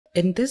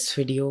In this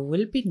video,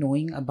 we'll be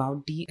knowing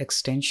about the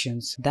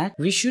extensions that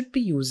we should be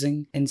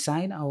using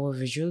inside our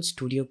Visual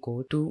Studio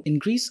Code to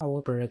increase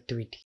our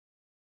productivity.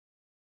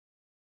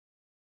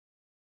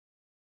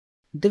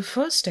 The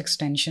first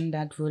extension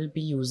that we'll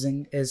be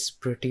using is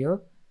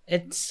Prettier.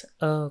 It's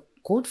a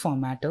code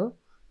formatter.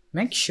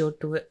 Make sure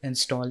to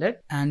install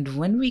it, and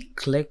when we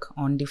click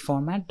on the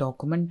format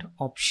document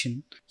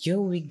option, here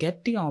we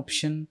get the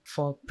option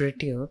for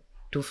Prettier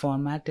to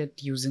format it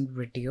using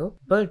Prettier,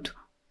 but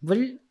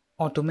we'll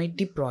automate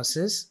the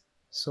process.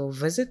 So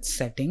visit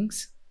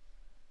settings,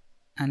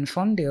 and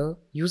from there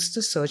use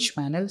the search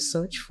panel,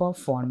 search for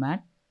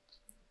format.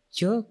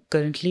 Here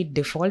currently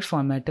default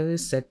formatter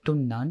is set to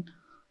none.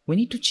 We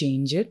need to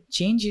change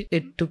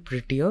it to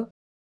Prettier,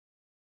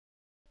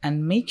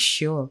 and make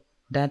sure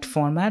that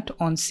format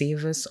on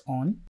save is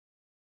on.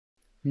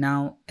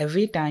 Now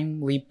every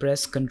time we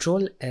press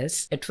Ctrl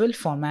S, it will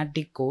format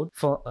the code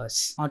for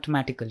us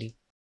automatically.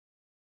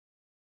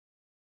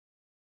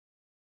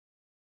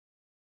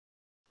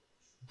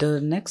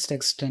 The next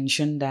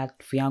extension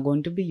that we are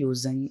going to be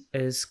using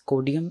is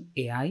Codeium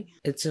AI.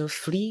 It's a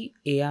free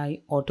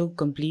AI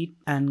autocomplete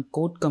and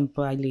code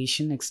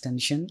compilation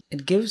extension.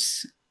 It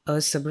gives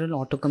us several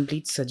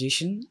autocomplete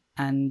suggestions,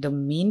 and the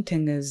main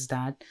thing is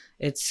that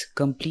it's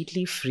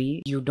completely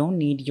free. You don't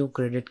need your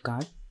credit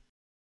card.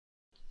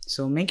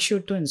 So make sure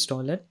to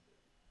install it.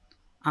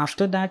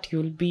 After that,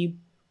 you'll be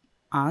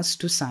asked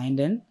to sign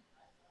in.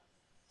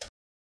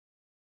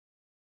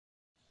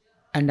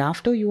 And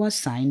after you are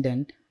signed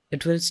in,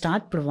 it will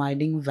start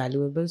providing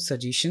valuable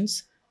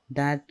suggestions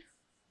that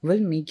will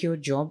make your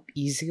job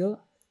easier,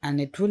 and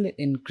it will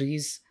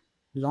increase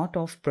a lot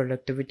of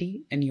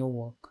productivity in your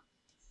work.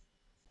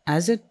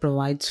 As it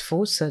provides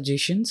 4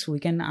 suggestions, we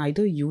can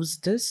either use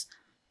this,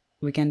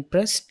 we can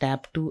press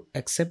tab to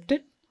accept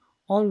it,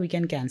 or we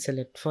can cancel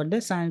it. For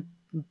this, I'm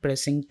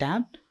pressing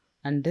tab,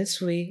 and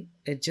this way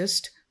it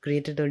just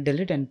created a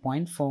delete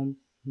endpoint for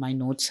my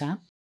Notes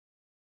app.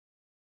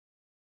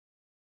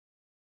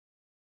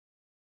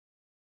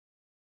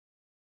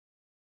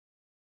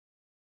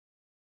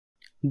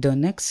 The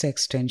next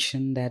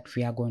extension that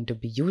we are going to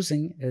be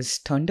using is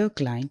Thunder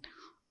Client,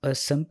 a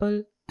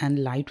simple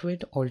and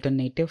lightweight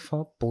alternative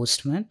for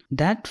Postman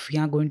that we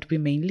are going to be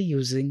mainly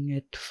using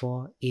it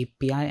for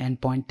API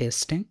endpoint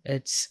testing.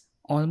 It's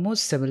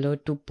almost similar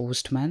to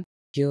Postman.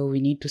 Here we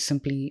need to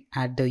simply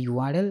add the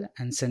URL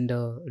and send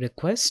a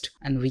request,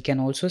 and we can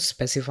also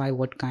specify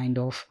what kind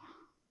of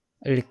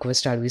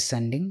request are we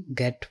sending: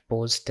 get,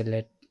 post,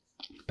 delete,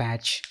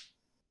 patch.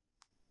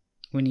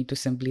 We need to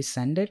simply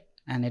send it,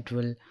 and it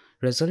will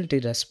result the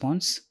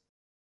response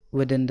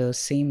within the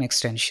same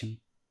extension.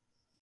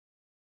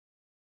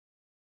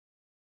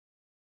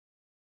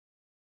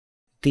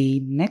 The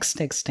next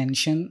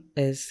extension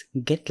is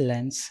Git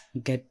Lens,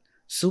 Get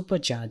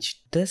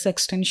Supercharged. This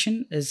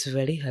extension is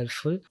very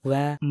helpful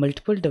where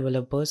multiple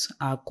developers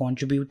are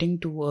contributing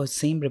to a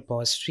same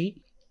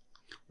repository.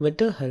 With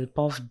the help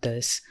of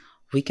this,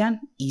 we can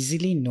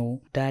easily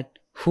know that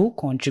who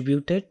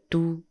contributed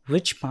to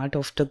which part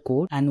of the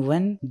code and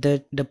when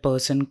the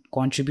person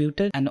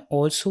contributed, and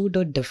also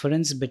the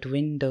difference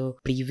between the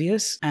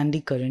previous and the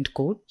current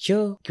code.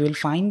 Here you will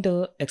find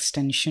the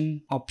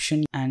extension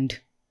option, and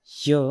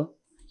here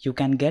you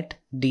can get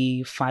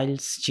the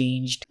files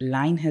changed,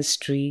 line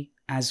history,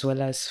 as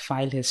well as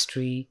file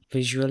history,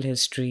 visual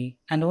history,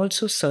 and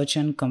also search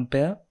and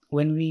compare.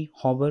 When we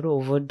hover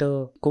over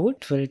the code,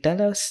 it will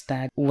tell us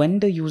that when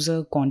the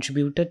user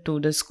contributed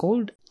to this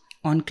code.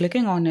 On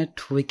clicking on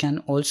it, we can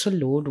also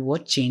load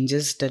what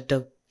changes that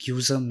the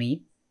user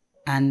made,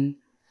 and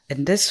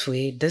in this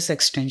way this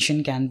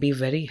extension can be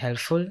very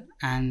helpful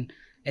and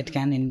it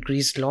can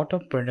increase a lot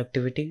of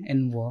productivity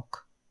in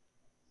work.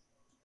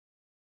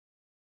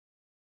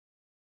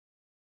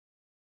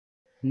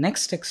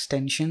 Next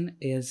extension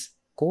is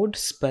Code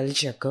Spell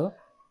Checker.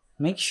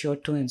 Make sure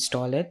to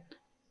install it.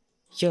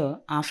 Here,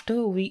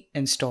 after we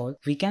install,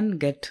 we can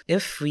get,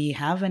 if we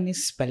have any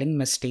spelling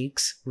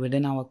mistakes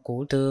within our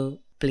code, the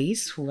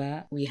place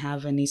where we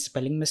have any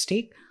spelling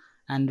mistake,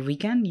 and we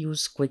can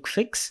use quick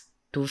fix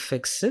to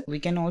fix it. We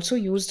can also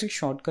use the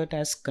shortcut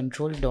as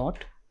Control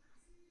dot.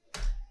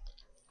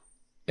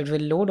 It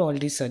will load all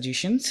the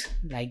suggestions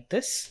like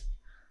this,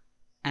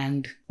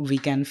 and we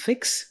can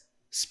fix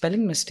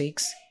spelling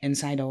mistakes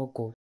inside our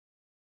code.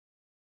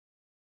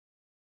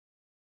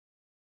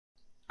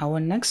 Our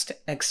next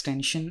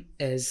extension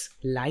is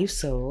Live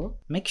Server.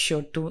 Make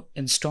sure to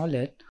install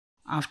it.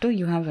 After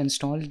you have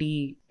installed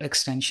the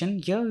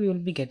extension, here you will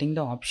be getting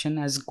the option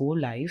as Go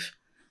Live.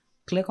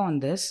 Click on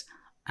this,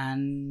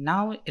 and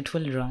now it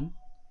will run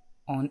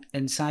on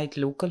inside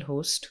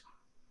localhost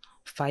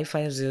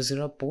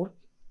 5500 port,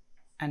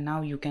 and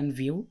now you can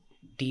view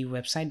the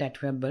website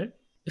that we have built.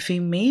 If we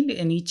made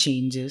any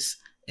changes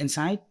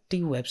inside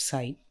the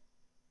website,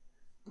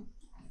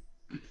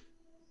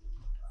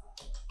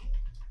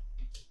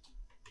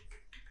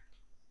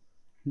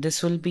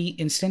 this will be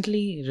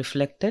instantly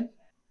reflected.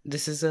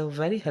 This is a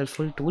very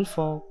helpful tool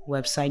for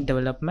website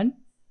development.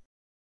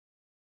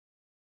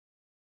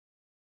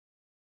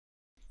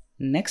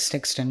 Next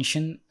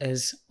extension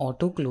is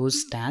auto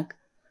close tag.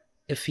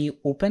 If we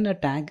open a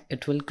tag,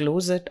 it will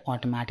close it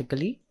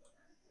automatically.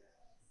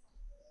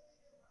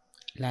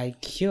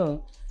 Like here,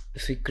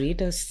 if we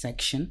create a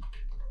section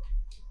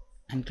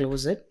and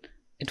close it,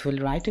 it will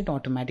write it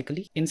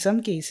automatically. In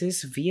some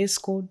cases, VS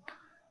Code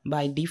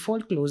by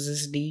default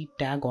closes the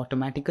tag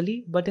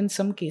automatically, but in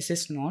some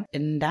cases not.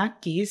 In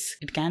that case,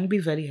 it can be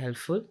very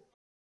helpful.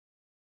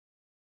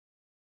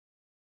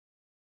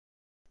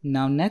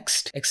 Now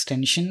next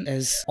extension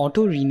is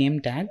auto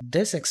rename tag.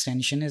 This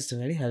extension is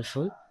very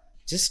helpful.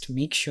 Just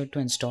make sure to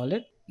install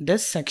it.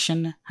 This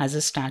section has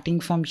a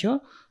starting from here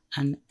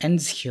and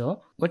ends here.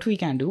 What we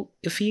can do,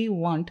 if we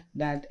want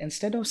that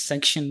instead of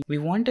section, we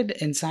want it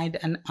inside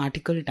an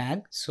article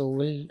tag. So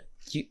we'll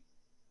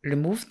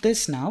remove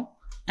this now,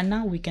 and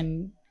now we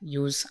can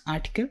use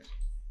article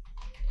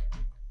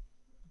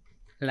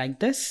like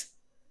this.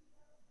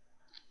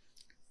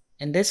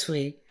 In this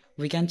way,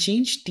 we can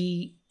change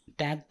the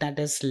tag that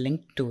is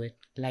linked to it.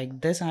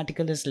 Like this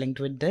article is linked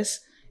with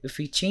this. If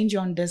we change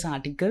on this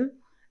article,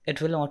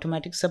 it will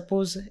automatically,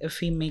 suppose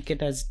if we make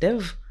it as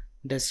div,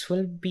 this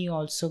will be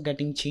also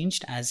getting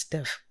changed as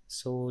div.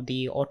 So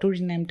the auto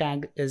rename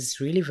tag is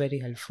really very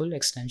helpful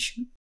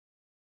extension.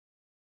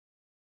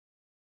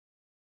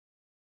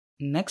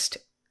 Next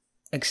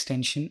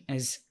extension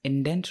is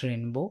indent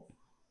rainbow.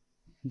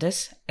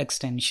 This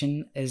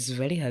extension is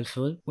very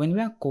helpful when we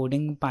are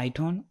coding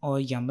Python or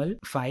YAML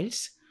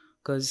files,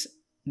 because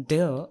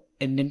there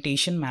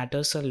indentation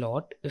matters a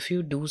lot. If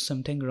you do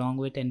something wrong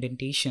with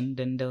indentation,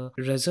 then the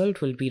result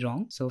will be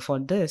wrong. So for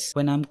this,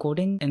 when I'm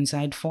coding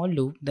inside for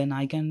loop, then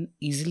I can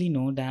easily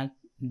know that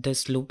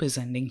this loop is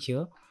ending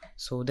here.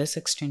 So this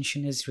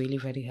extension is really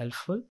very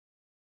helpful.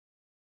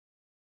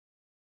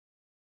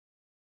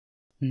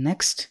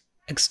 Next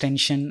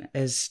extension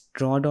is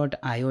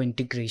draw.io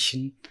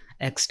integration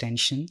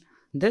extension.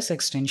 This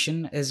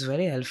extension is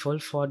very helpful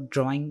for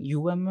drawing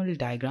UML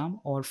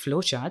diagram or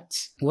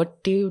flowcharts.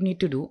 What do you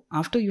need to do?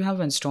 After you have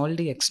installed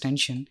the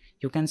extension,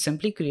 you can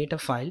simply create a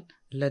file.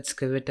 Let's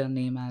give it a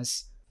name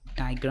as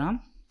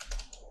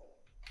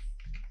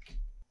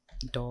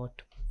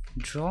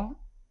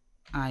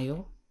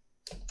diagram.draw.io,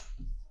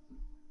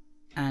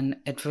 and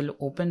it will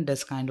open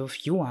this kind of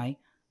UI.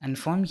 And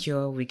from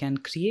here, we can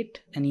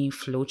create any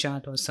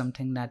flowchart or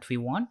something that we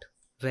want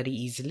very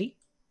easily.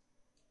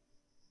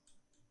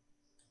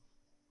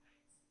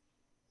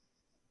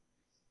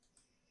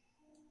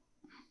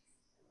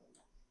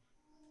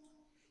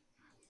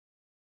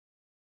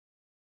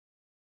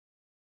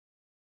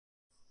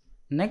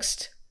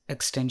 Next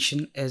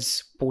extension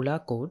is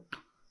Polacode.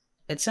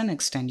 It's an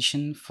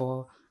extension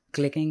for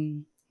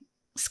clicking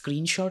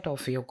screenshot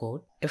of your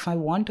code. If I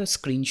want a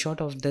screenshot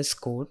of this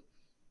code,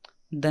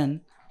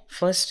 then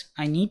first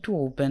I need to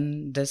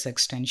open this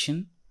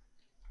extension.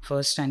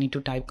 First I need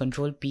to type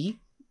Ctrl P,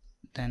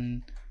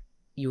 then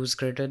use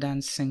greater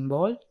than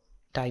symbol,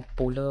 type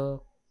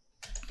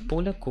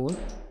Polacode,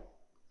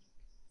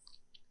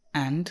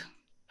 and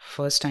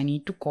first I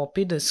need to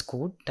copy this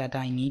code that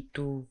I need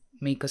to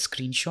make a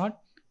screenshot.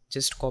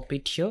 Just copy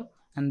it here,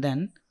 and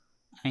then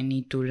I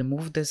need to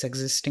remove this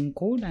existing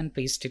code and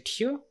paste it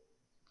here.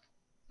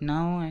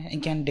 Now I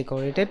can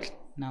decorate it.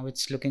 Now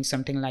it's looking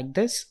something like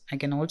this. I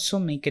can also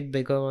make it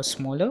bigger or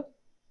smaller.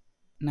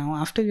 Now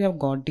after you have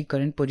got the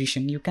current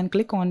position, you can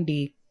click on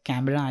the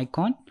camera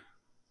icon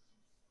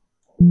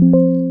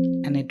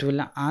and it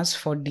will ask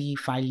for the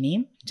file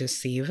name.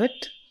 Just save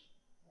it,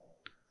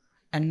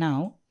 and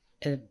now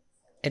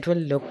it will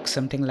look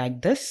something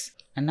like this.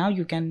 And now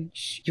you can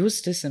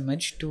use this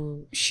image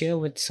to share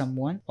with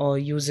someone or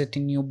use it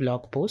in your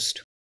blog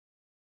post.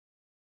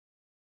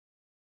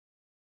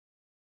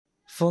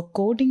 For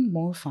coding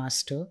more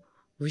faster,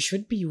 we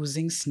should be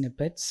using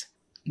snippets.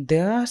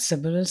 There are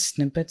several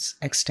snippets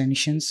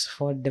extensions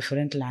for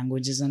different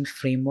languages and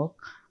framework.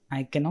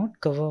 I cannot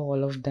cover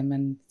all of them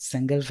in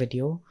single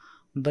video,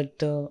 but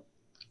the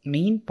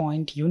main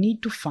point, you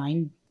need to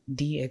find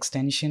the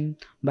extension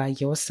by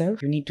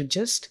yourself. You need to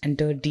just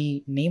enter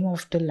the name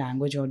of the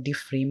language or the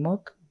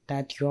framework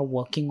that you are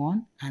working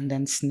on, and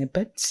then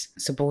snippets.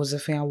 Suppose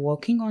if you are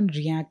working on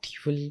React, you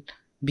will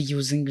be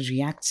using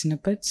React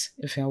snippets.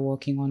 If you are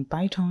working on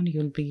Python,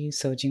 you'll be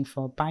searching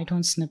for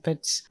Python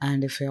snippets.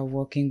 And if you are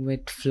working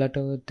with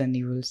Flutter, then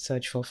you will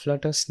search for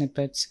Flutter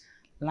snippets.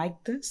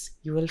 Like this,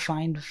 you will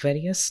find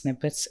various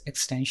snippets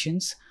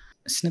extensions.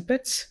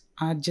 Snippets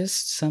are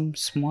just some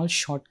small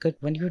shortcut.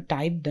 When you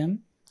type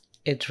them,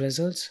 it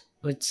results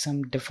with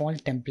some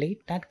default template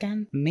that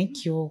can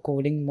make your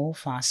coding more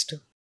faster.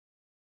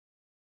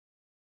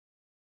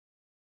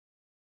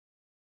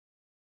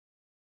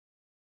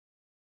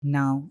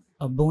 Now,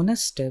 a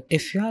bonus tip: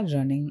 if you are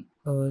running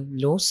a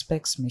low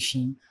specs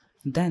machine,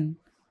 then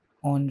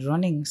on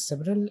running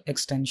several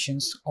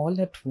extensions all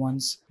at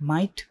once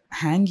might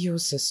hang your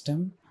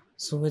system.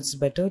 So it's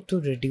better to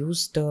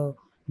reduce the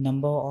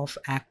number of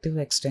active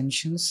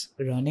extensions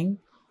running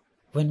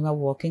when we are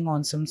working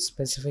on some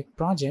specific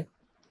project.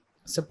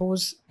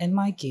 Suppose in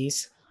my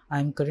case,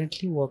 I'm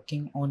currently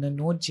working on a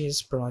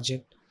Node.js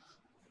project.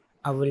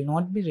 I will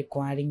not be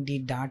requiring the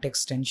Dart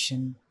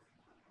extension,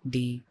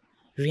 the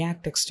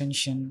React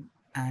extension,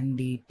 and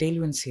the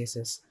Tailwind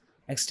CSS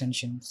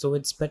extension. So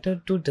it's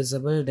better to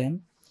disable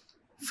them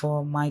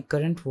for my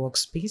current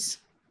workspace.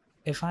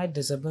 If I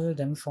disable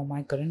them for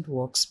my current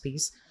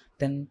workspace,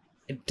 then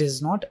it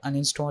is not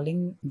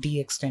uninstalling the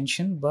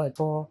extension, but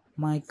for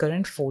my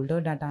current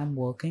folder that I'm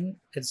working,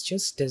 it's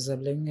just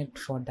disabling it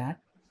for that.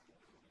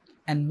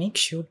 And make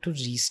sure to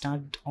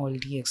restart all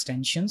the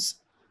extensions,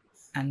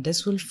 and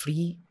this will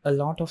free a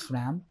lot of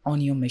RAM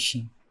on your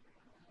machine.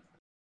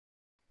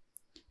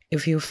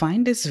 If you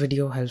find this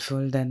video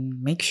helpful, then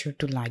make sure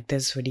to like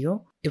this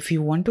video. If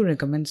you want to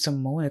recommend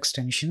some more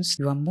extensions,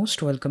 you are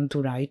most welcome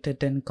to write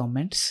it in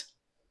comments.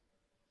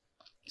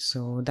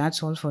 So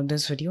that's all for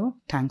this video.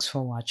 Thanks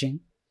for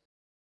watching.